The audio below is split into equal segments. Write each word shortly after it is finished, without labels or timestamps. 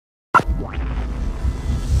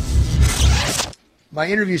my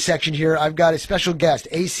interview section here, I've got a special guest,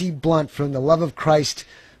 AC Blunt from the Love of Christ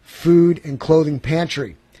Food and Clothing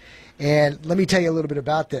Pantry. And let me tell you a little bit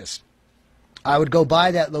about this. I would go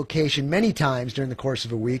by that location many times during the course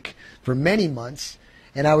of a week for many months,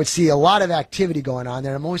 and I would see a lot of activity going on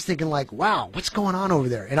there. I'm always thinking like, wow, what's going on over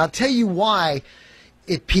there? And I'll tell you why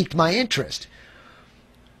it piqued my interest.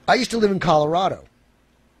 I used to live in Colorado,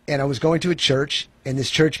 and I was going to a church, and this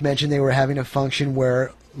church mentioned they were having a function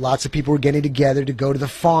where lots of people were getting together to go to the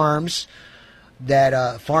farms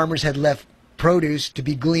that farmers had left produce to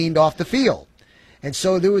be gleaned off the field. And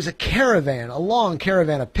so there was a caravan, a long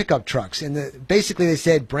caravan of pickup trucks. And basically they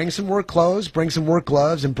said, bring some work clothes, bring some work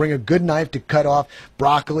gloves, and bring a good knife to cut off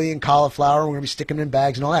broccoli and cauliflower. We're going to be sticking them in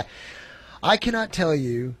bags and all that. I cannot tell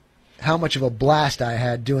you how much of a blast I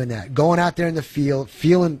had doing that. Going out there in the field,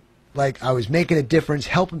 feeling like I was making a difference,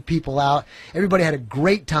 helping people out. Everybody had a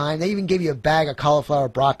great time. They even gave you a bag of cauliflower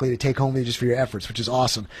broccoli to take home with you just for your efforts, which is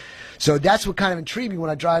awesome. So that's what kind of intrigued me when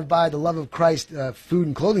I drive by the Love of Christ Food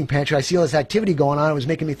and Clothing Pantry. I see all this activity going on. It was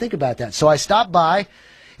making me think about that. So I stopped by,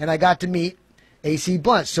 and I got to meet AC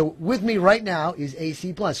Blunt. So with me right now is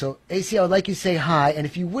AC Blunt. So AC, I would like you to say hi, and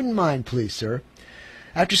if you wouldn't mind, please, sir,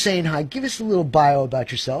 after saying hi, give us a little bio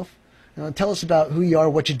about yourself. Tell us about who you are,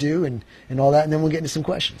 what you do, and all that, and then we'll get into some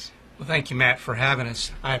questions. Well, thank you, Matt, for having us.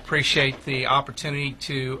 I appreciate the opportunity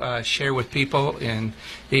to share with people in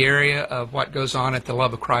the area of what goes on at the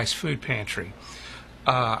Love of Christ Food Pantry.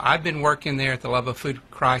 I've been working there at the Love of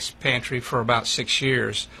Christ Pantry for about 6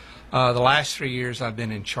 years. The last 3 years I've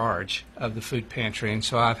been in charge of the food pantry, and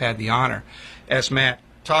so I've had the honor. As Matt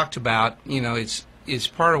talked about, it's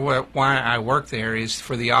part of why I work there is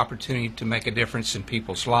for the opportunity to make a difference in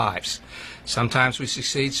people's lives. Sometimes we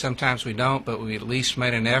succeed, sometimes we don't, but we at least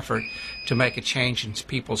made an effort to make a change in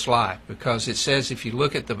people's life, because it says, if you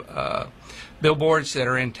look at the billboards that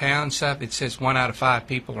are in town and stuff, it says 1 out of 5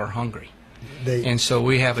 people are hungry. And so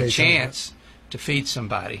we have a chance to feed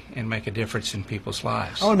somebody and make a difference in people's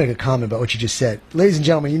lives. I want to make a comment about what you just said. Ladies and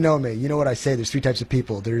gentlemen, you know me. You know what I say. There's 3 types of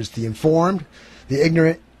people. There's the informed, the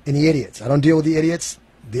ignorant, and the idiots. I don't deal with the idiots.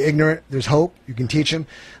 The ignorant, there's hope. You can teach them.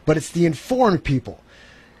 But it's the informed people.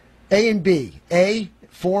 A and B. A,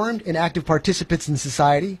 formed and active participants in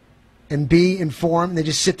society. And B, informed, and they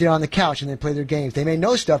just sit there on the couch and they play their games. They may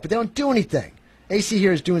know stuff, but they don't do anything. AC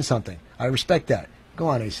here is doing something. I respect that. Go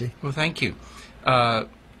on, AC. Well, thank you.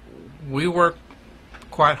 We work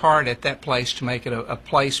quite hard at that place to make it a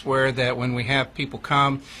place where that when we have people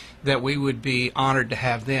come, that we would be honored to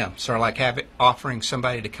have them. So like offering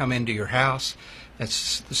somebody to come into your house,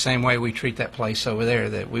 that's the same way we treat that place over there,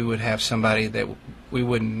 that we would have somebody that we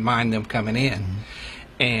wouldn't mind them coming in. Mm-hmm.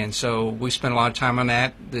 And so we spent a lot of time on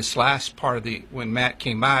that. This last part of when Matt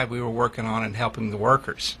came by, we were working on and helping the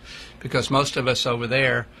workers, because most of us over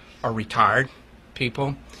there are retired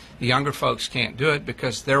people. The younger folks can't do it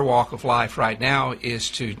because their walk of life right now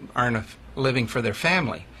is to earn a living for their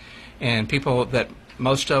family. And people that,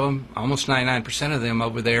 most of them, almost 99% of them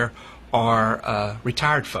over there are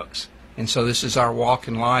retired folks. And so this is our walk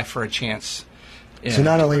in life for a chance. So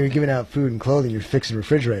not only are you giving out food and clothing, you're fixing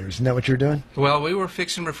refrigerators. Isn't that what you're doing? Well, we were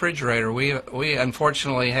fixing refrigerator. We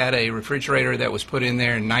unfortunately had a refrigerator that was put in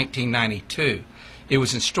there in 1992. It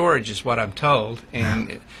was in storage, is what I'm told,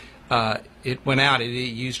 and it went out. It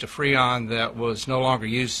used a Freon that was no longer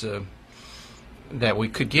used that we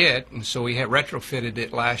could get, and so we had retrofitted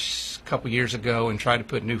it last couple years ago and tried to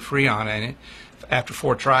put new Freon in it. After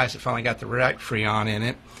 4 tries, it finally got the right Freon in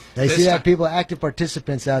it. Now, you see that people, active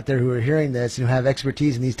participants out there who are hearing this and who have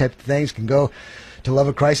expertise in these types of things can go to Love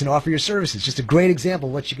of Christ and offer your services. Just a great example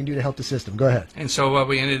of what you can do to help the system. Go ahead. And so what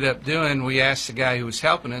we ended up doing, we asked the guy who was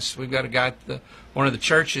helping us, we've got a guy at one of the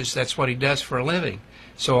churches, that's what he does for a living.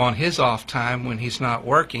 So on his off time, when he's not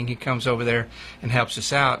working, he comes over there and helps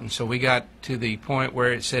us out. And so we got to the point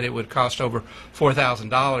where it said it would cost over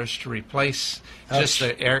 $4,000 to replace just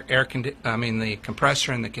the the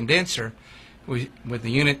compressor and the condenser. With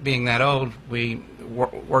the unit being that old, we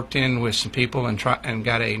worked in with some people and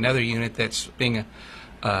got another unit that's being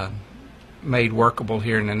made workable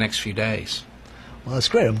here in the next few days. Well, that's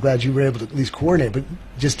great. I'm glad you were able to at least coordinate. But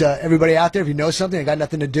just everybody out there, if you know something and got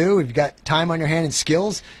nothing to do, if you've got time on your hand and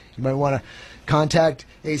skills, you might want to contact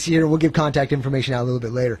AC here. We'll give contact information out a little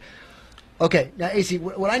bit later. Okay, now AC,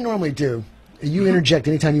 what I normally do, you interject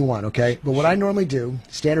anytime you want, okay? But what I normally do,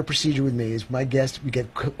 standard procedure with me, is my guests, we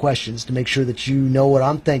get questions to make sure that you know what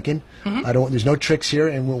I'm thinking. Mm-hmm. There's no tricks here,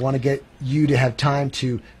 and we'll want to get you to have time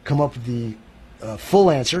to come up with the full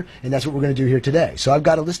answer, and that's what we're going to do here today. So I've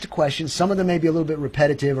got a list of questions. Some of them may be a little bit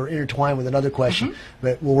repetitive or intertwined with another question,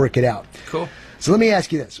 but we'll work it out. Cool. So let me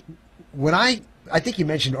ask you this. When I I think you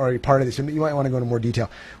mentioned already part of this, and you might want to go into more detail.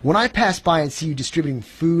 When I pass by and see you distributing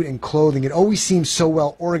food and clothing, it always seems so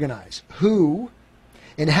well organized. Who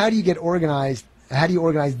and how do you get organized? How do you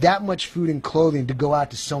organize that much food and clothing to go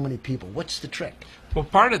out to so many people? What's the trick? Well,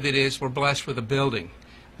 part of it is we're blessed with a building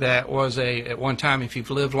that was at one time, if you've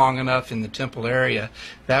lived long enough in the Temple area,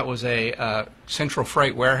 that was a central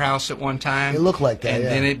freight warehouse at one time. It looked like that, and yeah.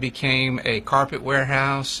 then it became a carpet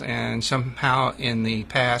warehouse, and somehow in the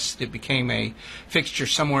past it became a fixture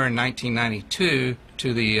somewhere in 1992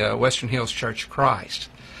 to the Western Hills Church of Christ.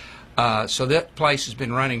 So that place has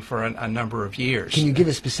been running for a number of years. Can you give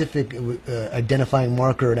a specific identifying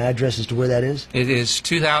marker and address as to where that is? It is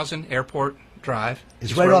 2000 Airport Drive.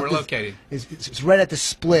 It's right right where off we're located. It's right at the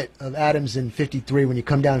split of Adams and 53. When you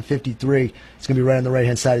come down 53, it's going to be right on the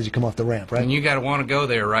right-hand side as you come off the ramp, right? And you got to want to go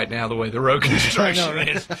there right now the way the road construction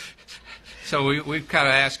is. So we've kind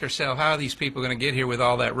of asked ourselves, how are these people going to get here with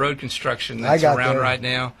all that road construction that's around right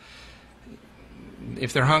now?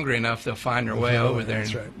 If they're hungry enough, they'll find their way over there.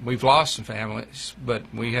 That's right. We've lost some families, but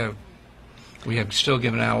we have still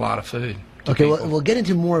given out a lot of food. Okay, well, we'll get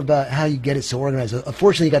into more about how you get it so organized.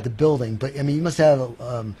 Unfortunately, you got the building, but I mean, you must have.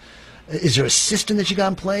 Is there a system that you got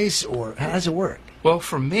in place, or how does it work? Well,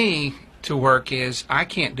 for me to work is I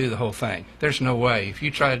can't do the whole thing. There's no way. If you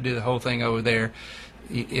try to do the whole thing over there,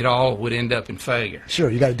 it all would end up in failure. Sure,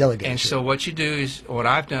 you got to delegate. And sure. so what you do is, what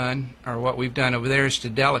I've done, or what we've done over there, is to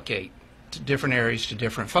delegate to different areas to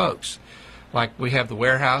different folks. Like we have the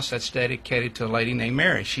warehouse that's dedicated to a lady named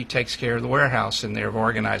Mary. She takes care of the warehouse in there of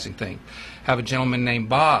organizing things. Have a gentleman named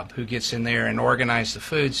Bob who gets in there and organizes the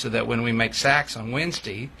food so that when we make sacks on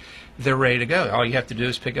Wednesday, they're ready to go. All you have to do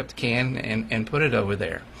is pick up the can and put it over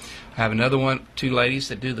there. I have another one, two ladies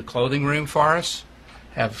that do the clothing room for us.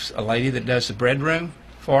 Have a lady that does the bread room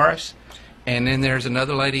for us. And then there's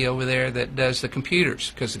another lady over there that does the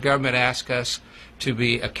computers, because the government asks us to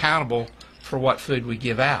be accountable for what food we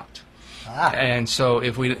give out. And so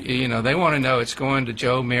if we, they want to know it's going to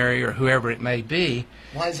Joe, Mary, or whoever it may be.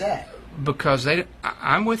 Why is that? Because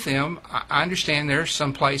I'm with them. I understand there's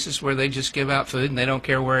some places where they just give out food and they don't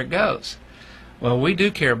care where it goes. Well, we do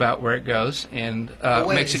care about where it goes, and is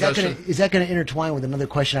that going to intertwine with another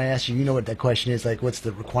question I asked you? You know what that question is, like what's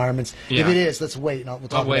the requirements? Yeah. If it is, let's wait. We'll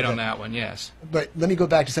talk I'll wait about on that one, yes. But let me go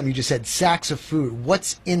back to something you just said, sacks of food.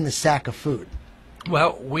 What's in the sack of food?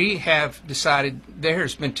 Well, we have decided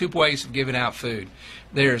there's been two ways of giving out food.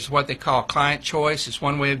 There's what they call client choice. It's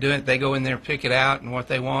one way of doing it. They go in there, pick it out, and what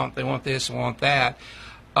they want this and want that.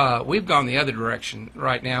 We've gone the other direction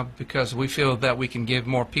right now because we feel that we can give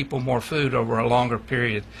more people more food over a longer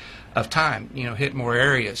period of time, hit more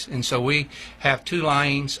areas. And so we have two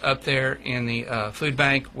lines up there in the food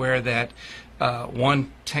bank where that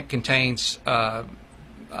one contains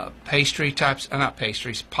pastry types, not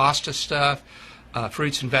pastries, pasta stuff,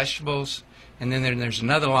 fruits and vegetables, and then there's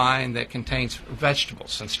another line that contains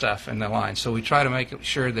vegetables and stuff in the line. So we try to make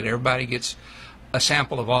sure that everybody gets a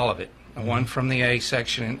sample of all of it, one from the A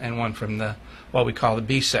section and one from the what we call the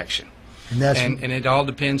B section. And it all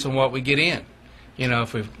depends on what we get in.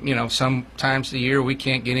 If sometimes of the year we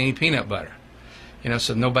can't get any peanut butter,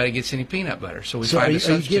 so nobody gets any peanut butter. So we find a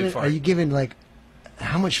substitute for it. Are you giving like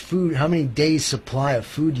how much food, how many days supply of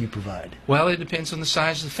food do you provide? Well, it depends on the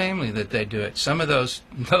size of the family that they do it. Some of those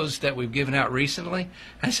that we've given out recently,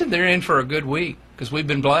 I said they're in for a good week because we've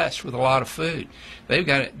been blessed with a lot of food. They've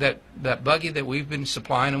got that buggy that we've been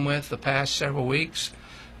supplying them with the past several weeks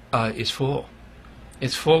is full.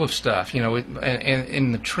 It's full of stuff,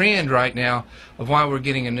 and the trend right now of why we're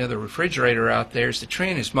getting another refrigerator out there is the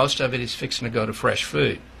trend is most of it is fixing to go to fresh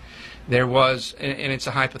food. There was, and it's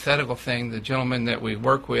a hypothetical thing, the gentleman that we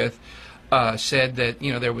work with said that,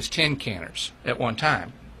 there was 10 canners at one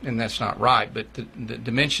time, and that's not right, but the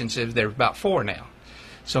dimensions is there's about 4 now.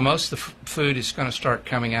 So most of the food is going to start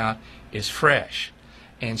coming out is fresh.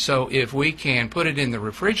 And so if we can put it in the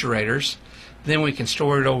refrigerators, then we can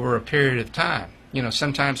store it over a period of time.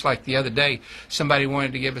 Sometimes like the other day, somebody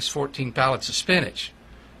wanted to give us 14 pallets of spinach.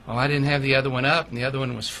 Well, I didn't have the other one up, and the other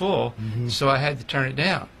one was full, so I had to turn it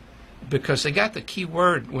down. Because they got the key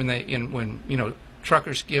word when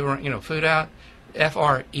truckers give food out,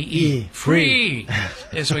 FREE, free.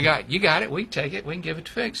 And so you got it, we take it, we can give it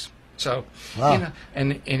to Fix. So wow.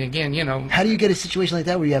 And again, how do you get a situation like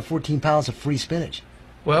that where you have 14 pounds of free spinach?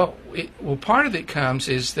 Well, part of it comes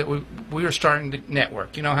is that we are starting to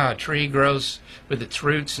network. You know how a tree grows with its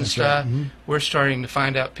roots and stuff? Right. We're starting to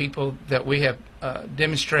find out people that we have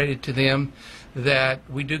demonstrated to them that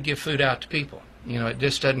we do give food out to people. It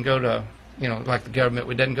just doesn't go to, like the government,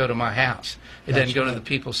 it doesn't go to my house. It doesn't go to the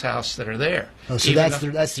people's house that are there. Oh, so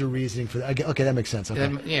that's the reasoning for that. Okay, that makes sense.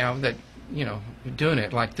 Okay. doing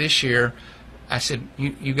it. Like this year, I said,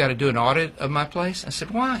 you got to do an audit of my place? I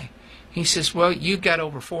said, why? He says, well, you got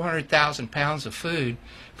over 400,000 pounds of food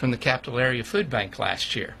from the Capital Area Food Bank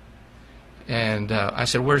last year. And I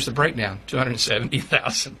said, where's the breakdown?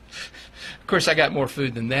 270,000. Of course, I got more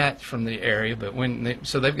food than that from the area, but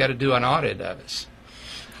so they've got to do an audit of us.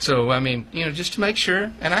 So, I mean, just to make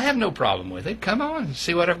sure, and I have no problem with it. Come on and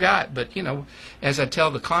see what I've got. But, as I tell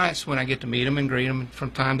the clients when I get to meet them and greet them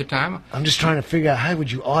from time to time. I'm just trying to figure out, how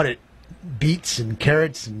would you audit beets and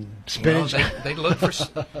carrots and spinach? Well,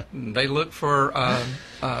 they look for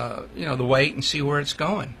the weight and see where it's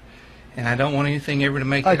going. And I don't want anything ever to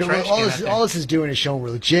make the trash can. All this is doing is showing we're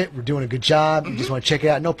legit, we're doing a good job, you just want to check it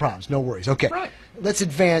out, no problems, no worries. Okay, right. Let's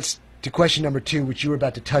advance to question number 2, which you were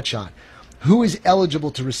about to touch on. Who is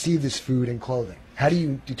eligible to receive this food and clothing? How do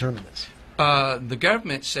you determine this? The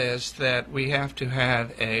government says that we have to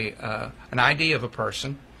have an ID of a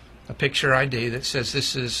person, a picture ID that says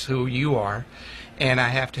this is who you are, and I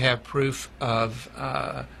have to have proof of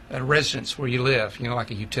a residence where you live,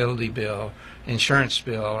 like a utility bill, insurance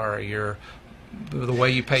bill, or the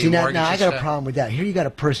way you pay your mortgage. Now I got a problem with that. Here you got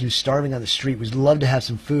a person who's starving on the street, would love to have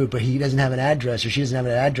some food, but he doesn't have an address, or she doesn't have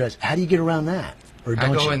an address. How do you get around that? Or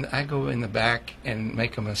don't I go in the back and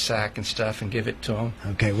make them a sack and stuff and give it to them.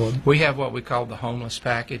 Okay, well, we have what we call the homeless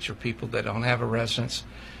package, or people that don't have a residence,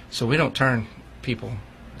 so we don't turn people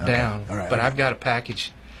down. All right, but I've got a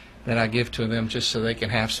package that I give to them just so they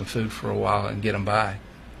can have some food for a while and get them by.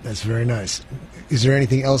 That's very nice. Is there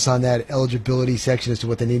anything else on that eligibility section as to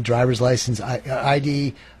what they need? Driver's license,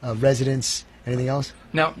 ID, residence, anything else?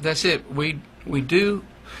 No, that's it. We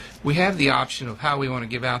have the option of how we want to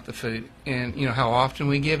give out the food, and how often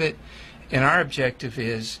we give it. And our objective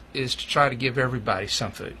is to try to give everybody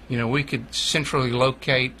some food. We could centrally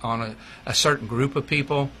locate on a certain group of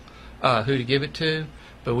people who to give it to,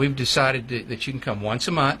 but we've decided that you can come once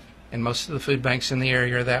a month, and most of the food banks in the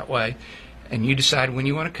area are that way. And you decide when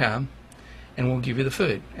you want to come, and we'll give you the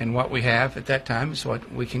food. And what we have at that time is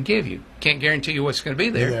what we can give you. Can't guarantee you what's going to be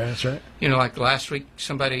there. Yeah, that's right. Like last week,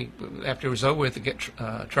 somebody, after it was over with,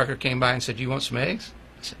 the trucker came by and said, "You want some eggs?"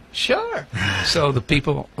 I said, "Sure." So the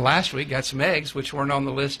people last week got some eggs, which weren't on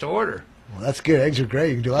the list to order. Well, that's good. Eggs are great.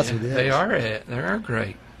 You can do lots with the eggs. They are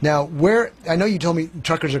great. Now, I know you told me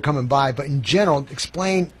truckers are coming by, but in general,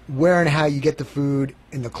 explain where and how you get the food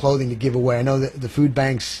and the clothing to give away. I know that the food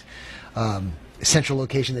banks, central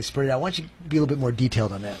location, they spread it out. Why don't you be a little bit more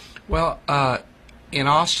detailed on that? Well, in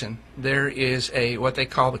Austin, there is what they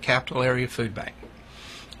call the Capital Area Food Bank,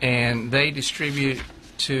 and they distribute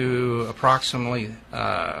to approximately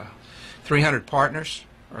 300 partners,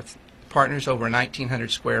 or partners over 1,900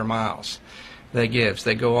 square miles. They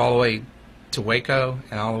go all the way to Waco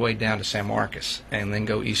and all the way down to San Marcos, and then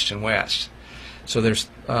go east and west. So there's,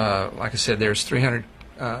 like I said, there's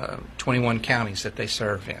 321 counties that they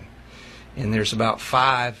serve in, and there's about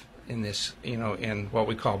 5 in this, in what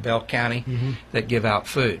we call Bell County, that give out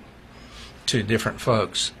food to different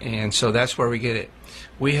folks, and so that's where we get it.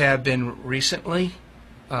 We have been recently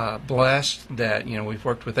blessed that we've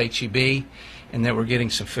worked with HEB, and that we're getting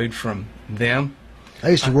some food from them. I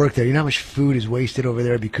used to work there. You know how much food is wasted over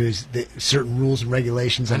there because certain rules and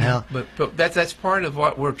regulations on how. But that's part of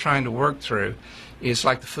what we're trying to work through. Is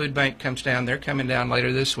like the food bank comes down. They're coming down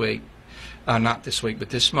later this week, not this week, but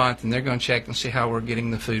this month, and they're going to check and see how we're getting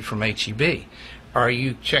the food from HEB. Are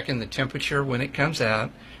you checking the temperature when it comes out?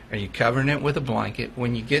 Are you covering it with a blanket?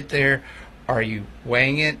 When you get there, are you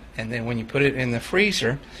weighing it? And then when you put it in the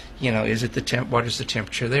freezer, is it what is the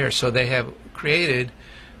temperature there? So they have created,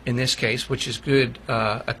 in this case, which is good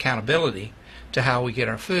accountability to how we get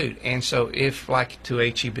our food. And so if, like to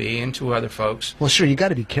HEB and to other folks... Well, sure, you got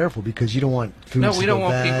to be careful because you don't want food to go bad. No, we don't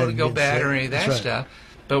want people to go bad or any of that stuff,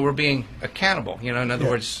 but we're being accountable. In other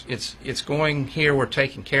words, it's going here, we're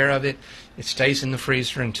taking care of it, it stays in the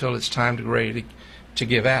freezer until it's time to ready to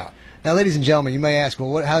give out. Now, ladies and gentlemen, you may ask,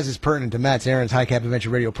 well, how is this pertinent to Matt Aaron's High Cap Adventure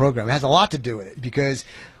Radio program? It has a lot to do with it, because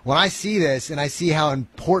when I see this and I see how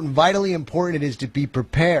important, vitally important it is to be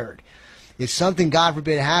prepared, if something, God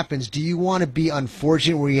forbid, happens, do you want to be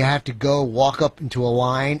unfortunate where you have to go walk up into a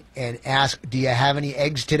line and ask, do you have any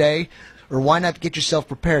eggs today? Or why not get yourself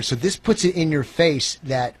prepared? So this puts it in your face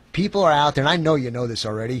that people are out there, and I know you know this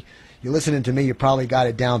already. You're listening to me, you probably got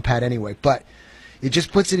it down pat anyway, but it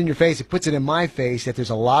just puts it in your face. It puts it in my face that there's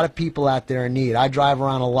a lot of people out there in need. I drive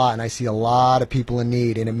around a lot, and I see a lot of people in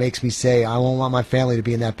need, and it makes me say, I don't want my family to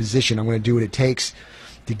be in that position. I'm going to do what it takes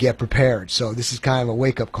to get prepared. So this is kind of a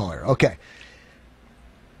wake-up call here. Okay.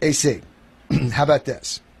 AC, how about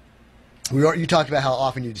this? You talked about how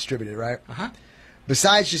often you distribute it, right? Uh-huh.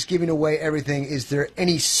 besides just giving away everything, is there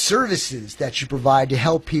any services that you provide to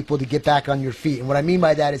help people to get back on your feet? And what I mean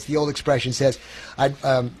by that is the old expression says,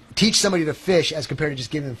 I teach somebody to fish as compared to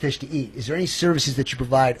just giving them fish to eat. Is there any services that you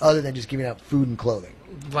provide other than just giving out food and clothing?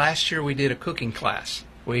 Last year we did a cooking class.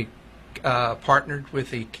 We partnered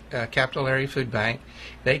with the Capital Area Food Bank.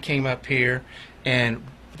 They came up here and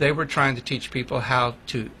they were trying to teach people how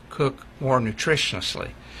to cook more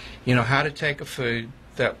nutritiously. You know, how to take a food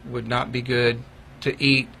that would not be good to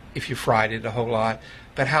eat if you fried it a whole lot,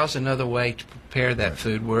 but how's another way to prepare that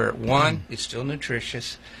food where, one, it's still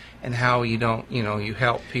nutritious, and how you don't, you know, you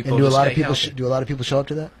help people. And do to a lot of stay people healthy. do a lot of people show up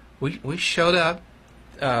to that? We showed up.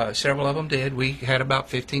 Several of them did. We had about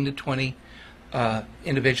 15 to 20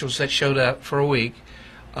 individuals that showed up for a week,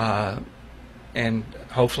 and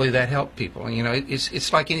hopefully that helped people. You know,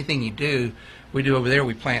 it's like anything you do. We do over there.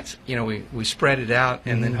 We plant. You know, we spread it out,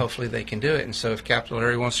 and then hopefully they can do it. And so if Capital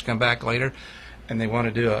Area wants to come back later, and they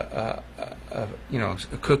want to do a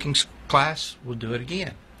cooking class, we'll do it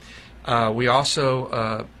again. We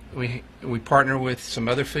also we partner with some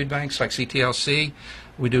other food banks like CTLC.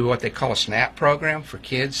 We do what they call a SNAP program for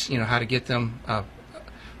kids. You know, how to get them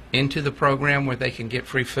into the program where they can get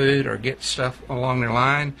free food or get stuff along their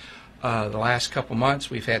line. The last couple months,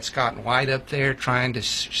 we've had Scott and White up there trying to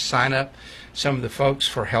sign up some of the folks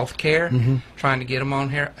for health care, trying to get them on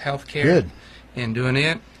health care. Good. And doing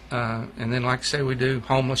it. And then, like I say, we do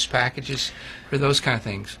homeless packages for those kind of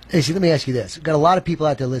things. Hey, see, let me ask you this. We've got a lot of people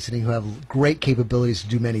out there listening who have great capabilities to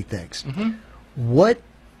do many things. What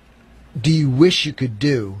do you wish you could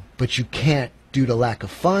do, but you can't due to lack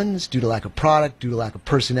of funds, due to lack of product, due to lack of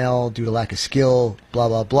personnel, due to lack of skill, blah,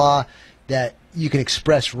 blah, blah, that you can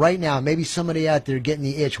express right now? Maybe somebody out there getting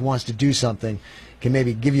the itch wants to do something, can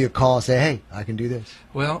maybe give you a call and say, hey, I can do this.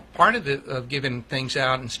 Well, part of it, of giving things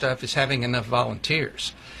out and stuff, is having enough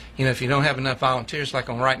volunteers. You know, if you don't have enough volunteers, like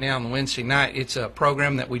on right now on Wednesday night, it's a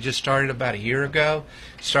program that we just started about a year ago.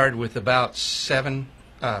 Started with about 7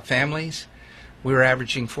 families. We were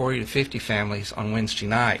averaging 40 to 50 families on Wednesday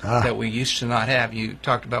night that we used to not have. You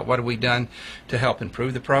talked about what have we done to help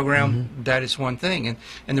improve the program. That is one thing.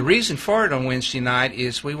 And the reason for it on Wednesday night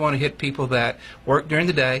is we want to hit people that work during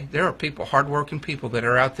the day. There are people, hardworking people, that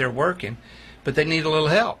are out there working, but they need a little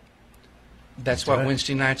help. That's what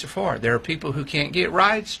Wednesday nights are for. There are people who can't get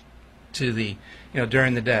rides to the,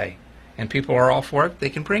 during the day, and people are off work. They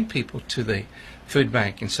can bring people to the food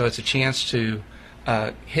bank, and so it's a chance to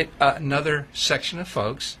hit another section of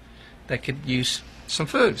folks that could use some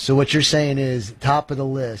food. So what you're saying is top of the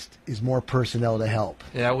list is more personnel to help.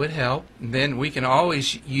 That would help. And then we can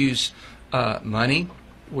always use money.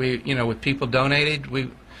 We, with people donated,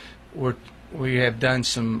 we have done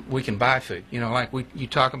some. We can buy food. Like you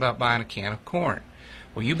talk about buying a can of corn.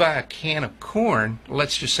 Well, you buy a can of corn.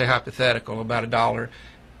 Let's just say hypothetical, about $1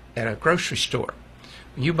 at a grocery store.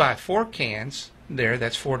 You buy 4 cans there.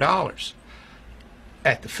 That's $4.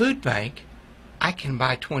 At the food bank, I can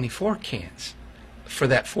buy 24 cans for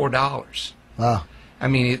that $4. Wow. I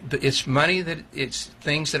mean, it's money it's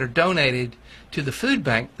things that are donated to the food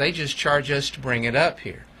bank. They just charge us to bring it up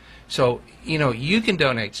here. So, you can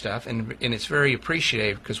donate stuff, and it's very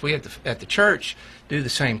appreciated, because we at the church do the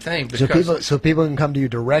same thing. So people can come to you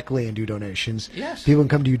directly and do donations. Yes. People can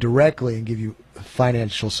come to you directly and give you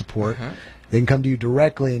financial support. They can come to you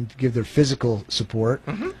directly and give their physical support.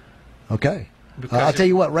 Okay. I'll tell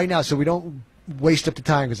you what, right now, so we don't waste up the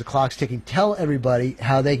time because the clock's ticking, tell everybody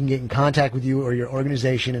how they can get in contact with you or your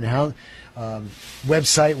organization, and how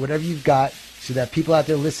website, whatever you've got, so that people out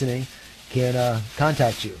there listening can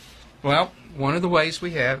contact you. Well, one of the ways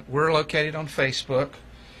we're located on Facebook,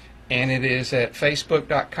 and it is at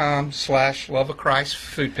facebook.com/Love of Christ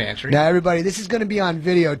Food Pantry. Now, everybody, this is going to be on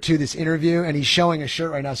video, too, this interview, and he's showing a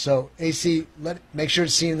shirt right now. So, AC, make sure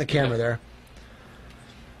it's seen in the camera there.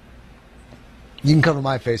 You can cover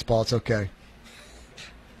my face, Paul. It's okay.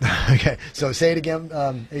 Okay, so say it again,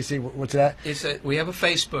 AC. What's that? We have a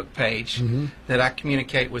Facebook page that I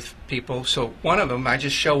communicate with people. So one of them, I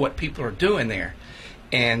just show what people are doing there.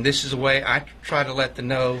 And this is a way I try to let them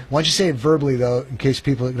know. Why don't you say it verbally, though, in case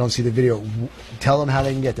people don't see the video? Tell them how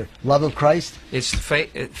they can get there. Love of Christ? It's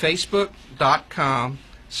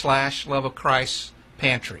facebook.com/Love of Christ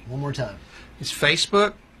Pantry. One more time. It's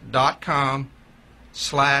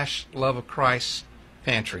facebook.com/Love of Christ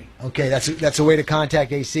Pantry. Okay, that's a way to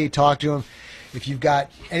contact AC. Talk to him. If you've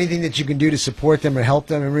got anything that you can do to support them or help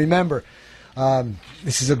them. And remember,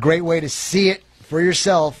 this is a great way to see it for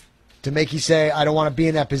yourself, to make you say, I don't want to be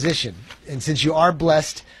in that position. And since you are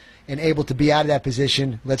blessed and able to be out of that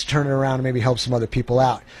position, let's turn it around and maybe help some other people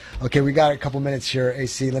out. Okay, we got a couple minutes here,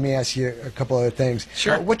 AC. Let me ask you a couple other things.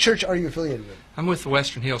 Sure. What church are you affiliated with? I'm with the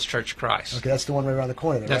Western Hills Church of Christ. Okay, that's the one right around the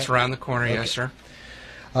corner there, That's right? around the corner, Okay. yes, sir.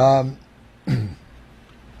 I've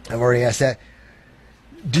already asked that.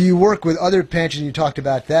 Do you work with other pantries? You talked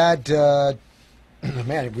about that.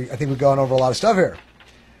 Man, I think we've gone over a lot of stuff here.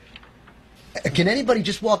 Can anybody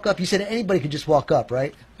just walk up? You said anybody can just walk up,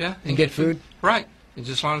 right? Yeah. And get food? Right. And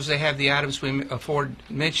just as long as they have the items we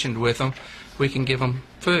mentioned with them, we can give them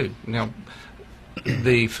food. Now,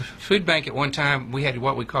 the food bank at one time, we had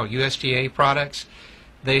what we call USDA products.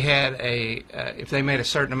 They had if they made a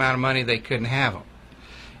certain amount of money, they couldn't have them.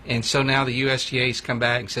 And so now the USDA's come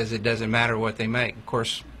back and says it doesn't matter what they make. Of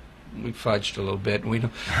course, we fudged a little bit. We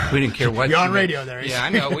didn't care what. You're on radio there. Yeah, I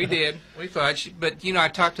know, we did. We fudged. But, I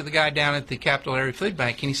talked to the guy down at the Capital Area Food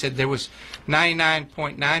Bank, and he said there was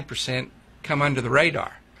 99.9% come under the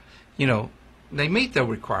radar. They meet their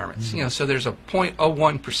requirements. So there's a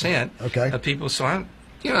 0.01% of people. So,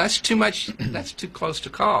 that's too much. That's too close to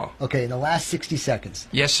call. Okay, in the last 60 seconds.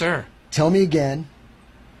 Yes, sir. Tell me again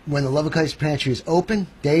when the Love of Christ Pantry is open,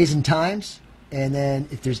 days and times, and then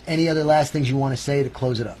if there's any other last things you want to say to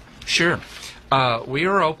close it up. Sure. We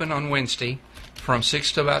are open on Wednesday from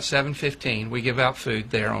 6 to about 7:15. We give out food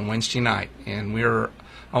there on Wednesday night, and we're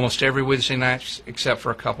almost every Wednesday night except for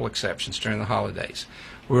a couple exceptions during the holidays.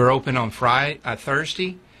 We're open on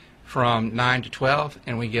Thursday from 9 to 12,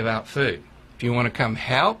 and we give out food. If you want to come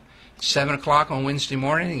help, 7 o'clock on Wednesday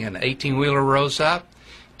morning, an 18-wheeler rolls up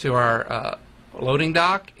to our loading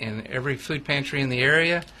dock, and every food pantry in the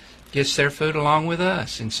area gets their food along with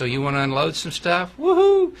us. And so you want to unload some stuff,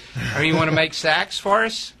 woohoo! Or you want to make sacks for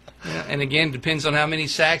us? And again, depends on how many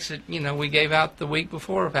sacks that we gave out the week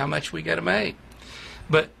before of how much we got to make.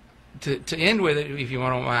 But to end with it, if you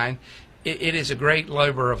don't mind, it is a great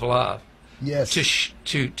labor of love. Yes.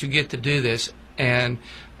 To get to do this, and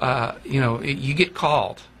you get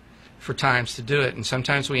called for times to do it, and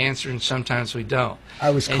sometimes we answer and sometimes we don't. I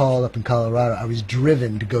was called up in Colorado. I was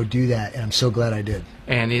driven to go do that, and I'm so glad I did.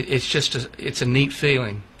 And it's a neat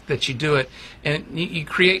feeling that you do it, and you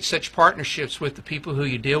create such partnerships with the people who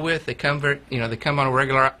you deal with. They come they come on a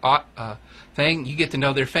regular thing. You get to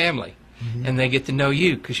know their family, and they get to know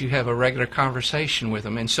you because you have a regular conversation with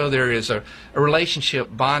them, and so there is a relationship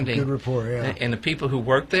bonding. Good rapport, yeah. And the people who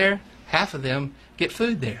work there, half of them get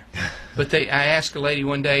food there. But I asked a lady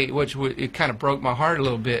one day, which it kind of broke my heart a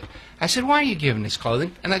little bit. I said, "Why are you giving this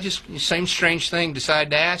clothing?" And I just, same strange thing,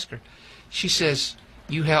 decided to ask her. She says,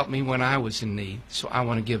 "You helped me when I was in need, so I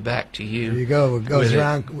want to give back to you." There you go. It goes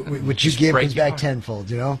around. What you give comes back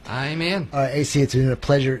tenfold, Amen. All right, AC, it's been a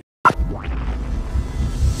pleasure